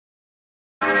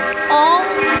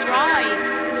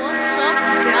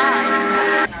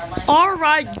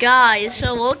Alright guys,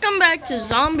 so welcome back to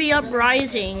Zombie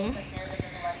Uprising.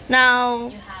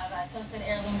 Now,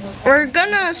 we're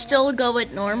gonna still go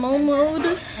with normal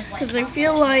mode, because I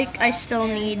feel like I still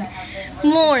need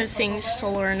more things to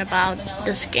learn about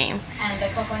this game.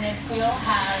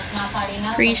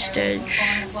 Prestige.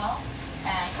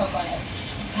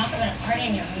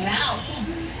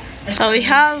 So we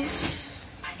have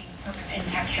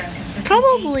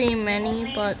probably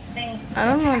many, but I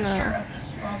don't know.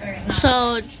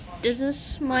 So this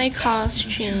is my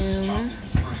costume.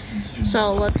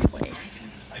 So let's play.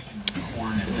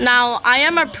 Now I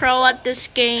am a pro at this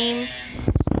game.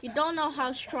 You don't know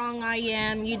how strong I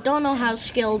am. You don't know how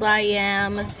skilled I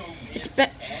am.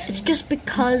 It's just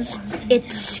because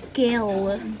it's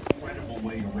skill.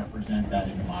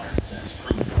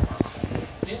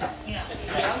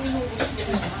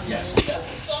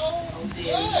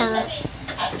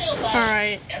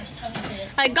 Alright.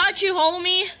 I got you,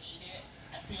 homie.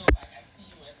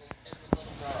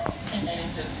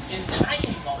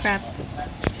 Crap.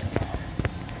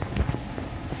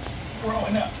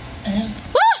 Growing up. And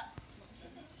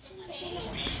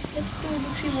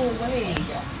she will away.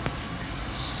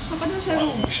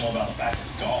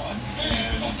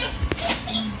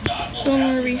 Don't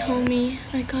worry, homie.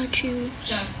 I got you.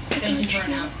 I got you.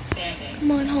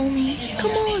 Come on, homie.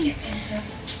 Come on. You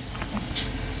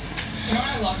know what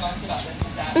I love most about this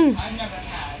is that I've never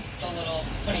had the little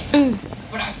pudding,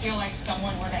 but I feel like if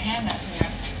someone were to hand that to me,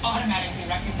 I'd automatically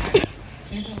recognize it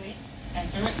visually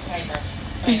and through its flavor.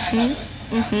 I mean, I thought it was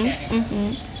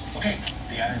outstanding. Okay,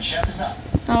 the Iron Chef is up.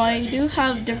 Now I do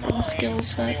have different skill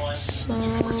sets, so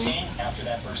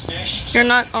you're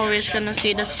not always gonna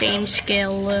see the same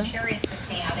skill. I'm curious to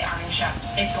see how the Iron Chef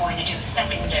is going to do the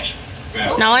second dish.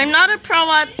 Now I'm not a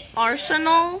pro at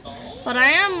Arsenal, but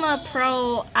I am a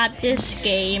pro at this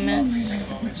game,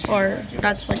 or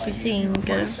that's what you think.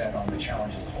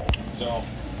 So,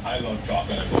 I love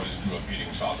chocolate. I've always grew up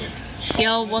eating chocolate.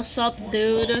 Yo, what's up,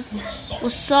 dude?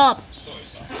 What's up?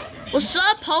 What's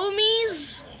up,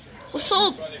 homies? What's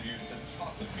up?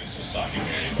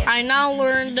 I now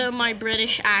learned my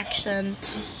British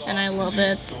accent, and I love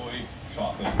it.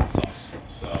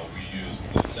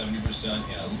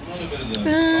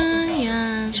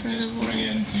 Yeah, it's really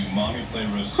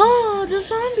oh, the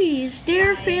zombies!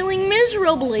 They're failing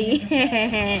miserably.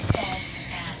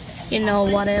 You know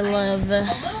what I love?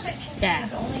 Yeah.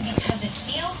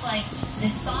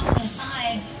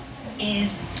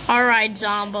 Alright,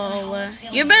 Zombo.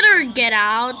 You better get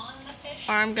out,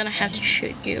 or I'm gonna have to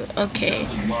shoot you. Okay.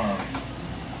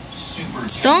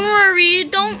 Don't worry,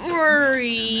 don't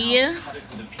worry.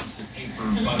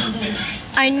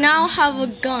 I now have a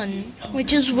gun,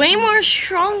 which is way more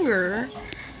stronger.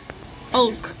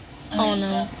 Oh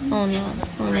no, oh no,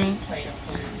 oh no.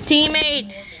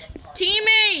 Teammate!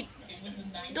 Teammate!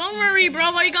 Don't worry,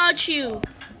 bro, I got you.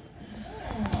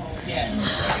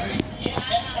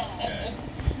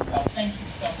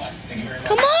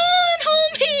 Come on,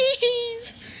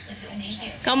 homies!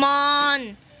 Come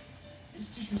on!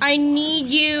 I need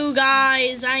you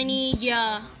guys, I need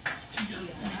ya.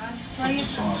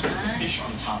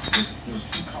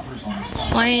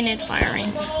 Why ain't it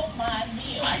firing?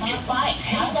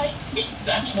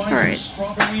 Alright.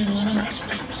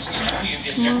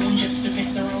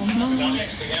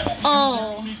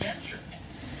 Oh.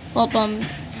 Well,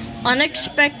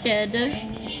 unexpected. A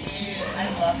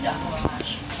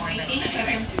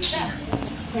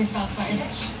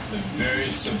very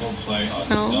simple play on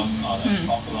the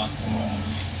chocolate.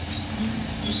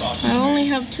 I only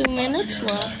have 2 minutes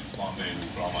left.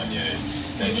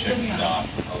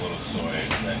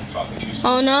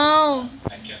 Oh no!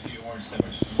 I kept the orange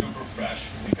sandwich super fresh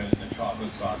because the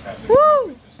chocolate sauce has a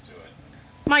woo!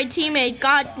 My teammate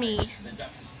got me.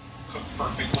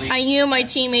 I knew my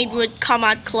teammate would come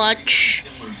out clutch.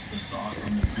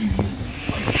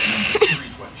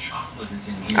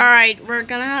 Alright, we're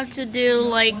gonna have to do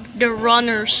like the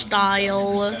runner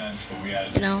style,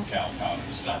 you know.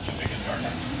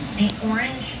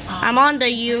 I'm on the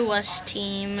US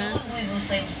team.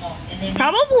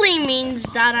 Probably means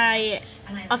that I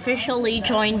officially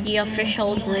joined the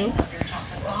official group.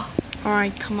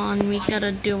 Alright, come on, we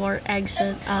gotta do our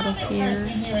exit out of here.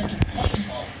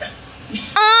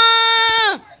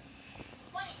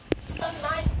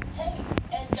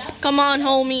 Come on,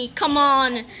 homie, come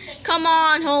on. Come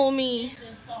on, homie.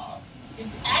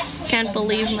 Can't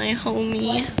believe my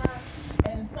homie.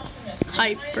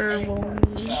 Hyper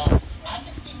homie.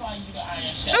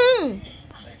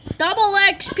 Double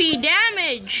XP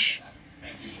damage.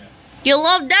 You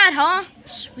love that, huh?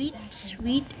 Sweet,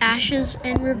 sweet ashes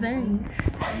and revenge.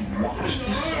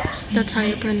 That's how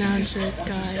you pronounce it,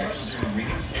 guys.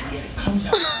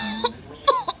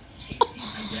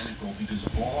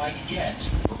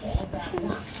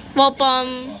 Well,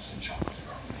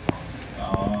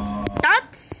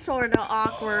 that's sort of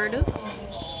awkward.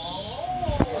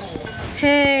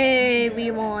 Hey,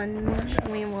 we won,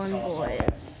 boys.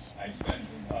 I spent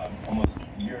almost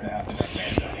a year and a half in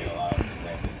Atlanta in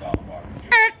Atlanta style barbecue.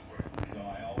 So I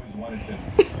always wanted to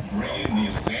bring in the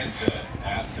Atlanta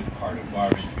acid part of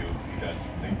barbecue because I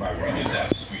think barbecue does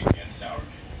have sweet and sour.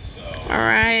 So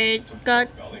alright,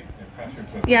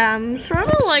 yeah, I'm sort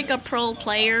of like a pro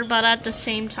player, but at the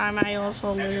same time I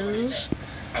also lose.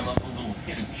 I love a little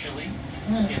hit of chili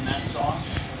in that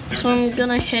sauce. So I'm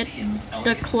gonna hit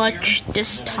the clutch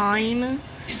this time.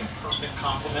 Is a perfect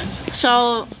compliment.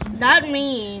 So that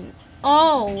means,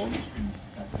 round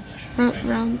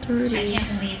 30.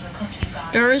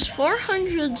 There is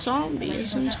 400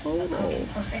 zombies in total.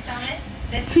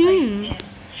 Did the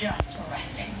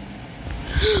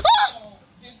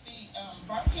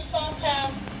barbecue sauce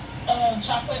have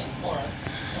chocolate or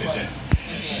what? It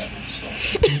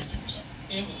did.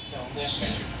 It was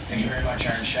delicious. Thank you very much,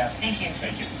 Iron Chef. Thank you.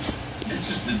 Thank you. This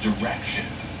is the direction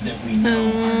that we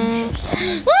know Iron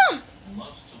Chef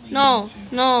loves to lead No.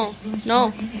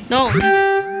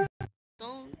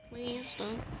 Don't, please,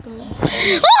 don't.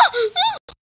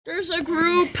 There's a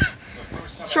group.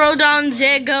 Throw down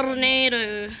the grenade.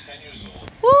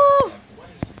 Woo!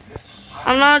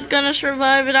 I'm not gonna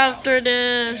survive it after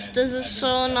this. This is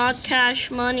so not cash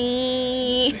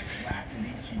money.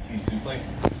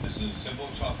 This is simple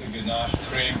chocolate ganache,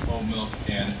 cream, whole milk,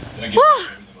 and again, the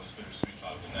most bittersweet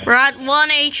chocolate. We're at 1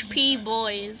 HP,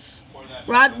 boys.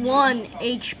 We're at 1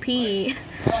 HP.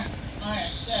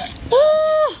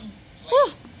 Woo!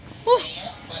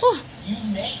 You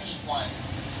made me one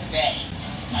today.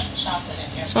 It's like chocolate in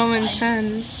here. So I'm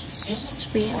intense, to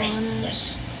be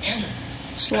honest.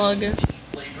 Slug.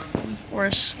 Or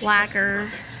a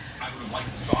slacker.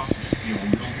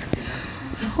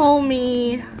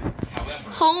 Homie,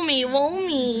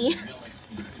 womie.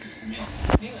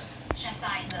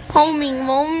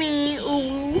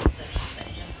 Ooh.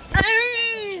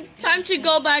 Time to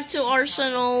go back to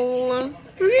Arsenal.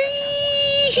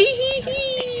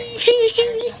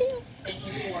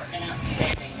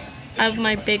 I have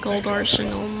my big old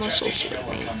Arsenal muscles with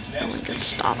me. No one can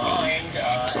stop me.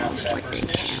 It's almost like they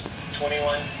can't.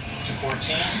 21 to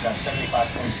 14, got 75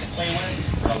 points to play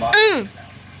with.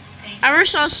 Ever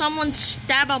saw someone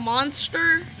stab a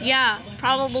monster? Yeah,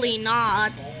 probably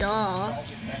not. Duh.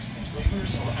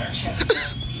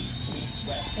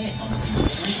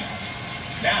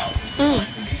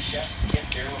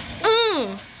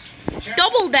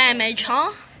 Double damage,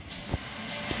 huh?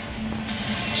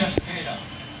 Chef's paid up.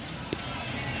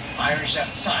 Iron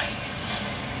Chef sign.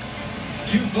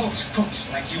 You both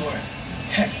cooked like you were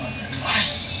head of the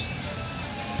class.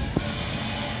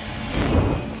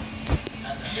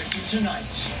 And the victor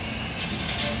tonight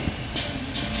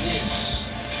is...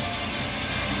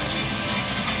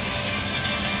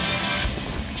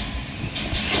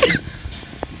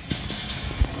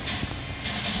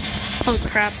 Oh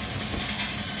crap.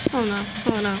 Oh no,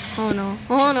 oh no, oh no,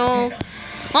 oh no,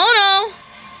 oh no!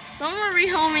 Don't worry,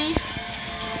 homie.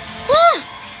 Ah!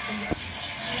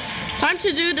 Time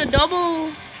to do the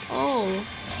double. Oh.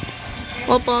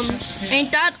 Well,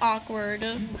 ain't that awkward? You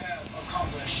have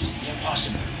accomplished the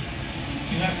impossible.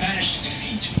 You have managed to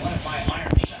defeat one of my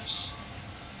Iron Chefs.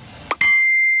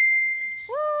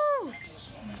 Woo!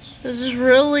 This is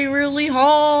really, really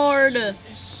hard.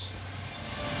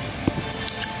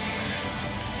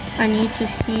 I need to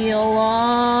heal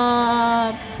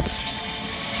up.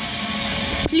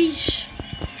 Please.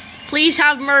 Please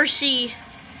have mercy.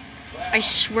 I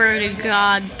swear to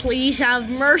God, please have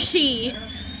mercy.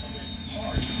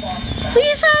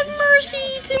 Please have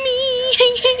mercy to me.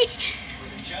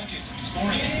 The judges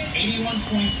scoring it 81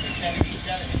 points to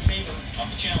 77 in favor of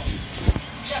the challenger.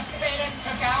 Chef Spada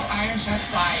took out Iron Chef's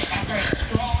side after a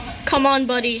strong... Come on,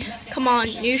 buddy. Come on.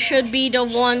 You should be the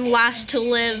one last to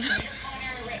live.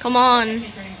 Come on.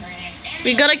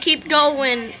 We gotta keep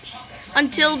going.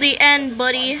 Until the end,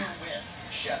 buddy.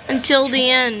 Until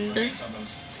the end.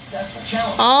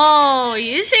 Oh,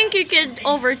 you think you could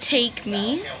overtake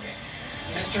me?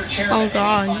 Oh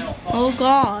God. Oh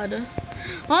God.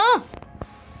 Oh!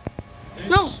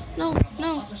 No, no,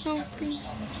 no, no, please.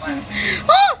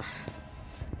 Oh!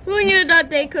 Who knew that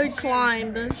they could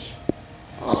climb?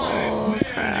 Oh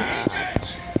crap.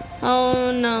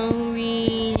 Oh no.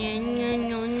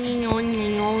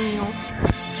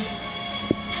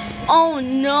 Oh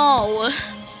no.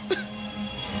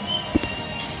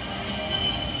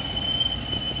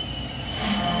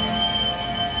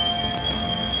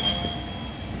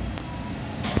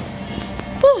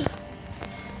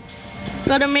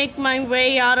 Gotta make my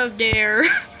way out of there.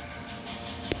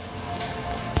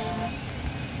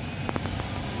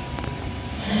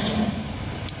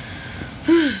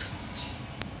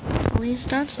 At least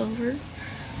that's over.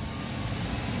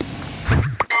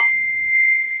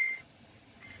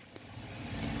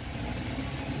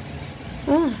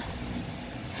 Oh.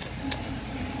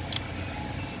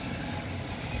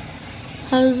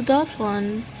 How's that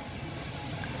fun?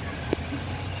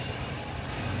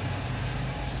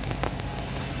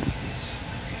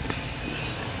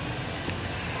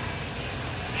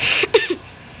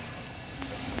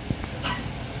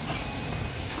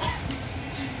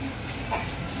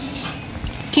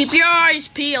 Keep your eyes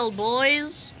peeled,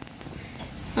 boys.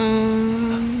 We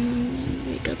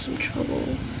got some trouble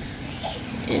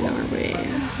in our way.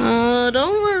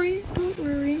 Don't worry, don't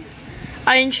worry.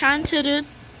 I enchanted it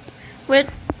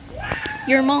with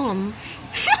your mom.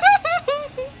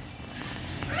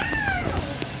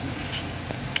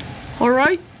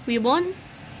 Alright, we won.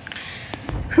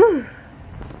 Whew.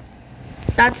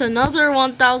 That's another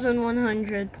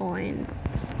 1,100 points.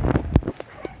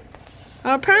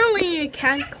 Apparently you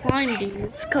can't climb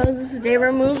these because they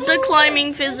removed the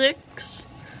climbing physics.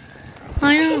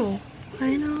 I know.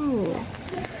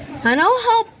 I know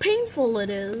how painful it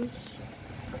is.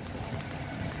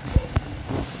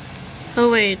 Oh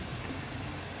wait.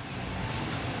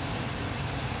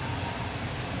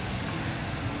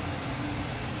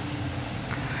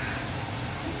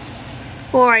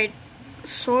 Alright,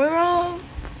 sorta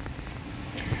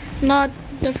not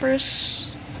the first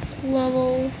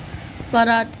level, but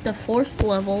at the 4th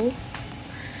level.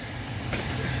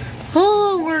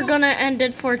 Oh, we're gonna end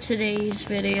it for today's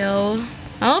video.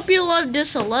 I hope you loved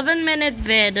this 11-minute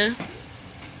vid.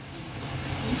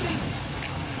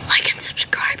 Like and subscribe.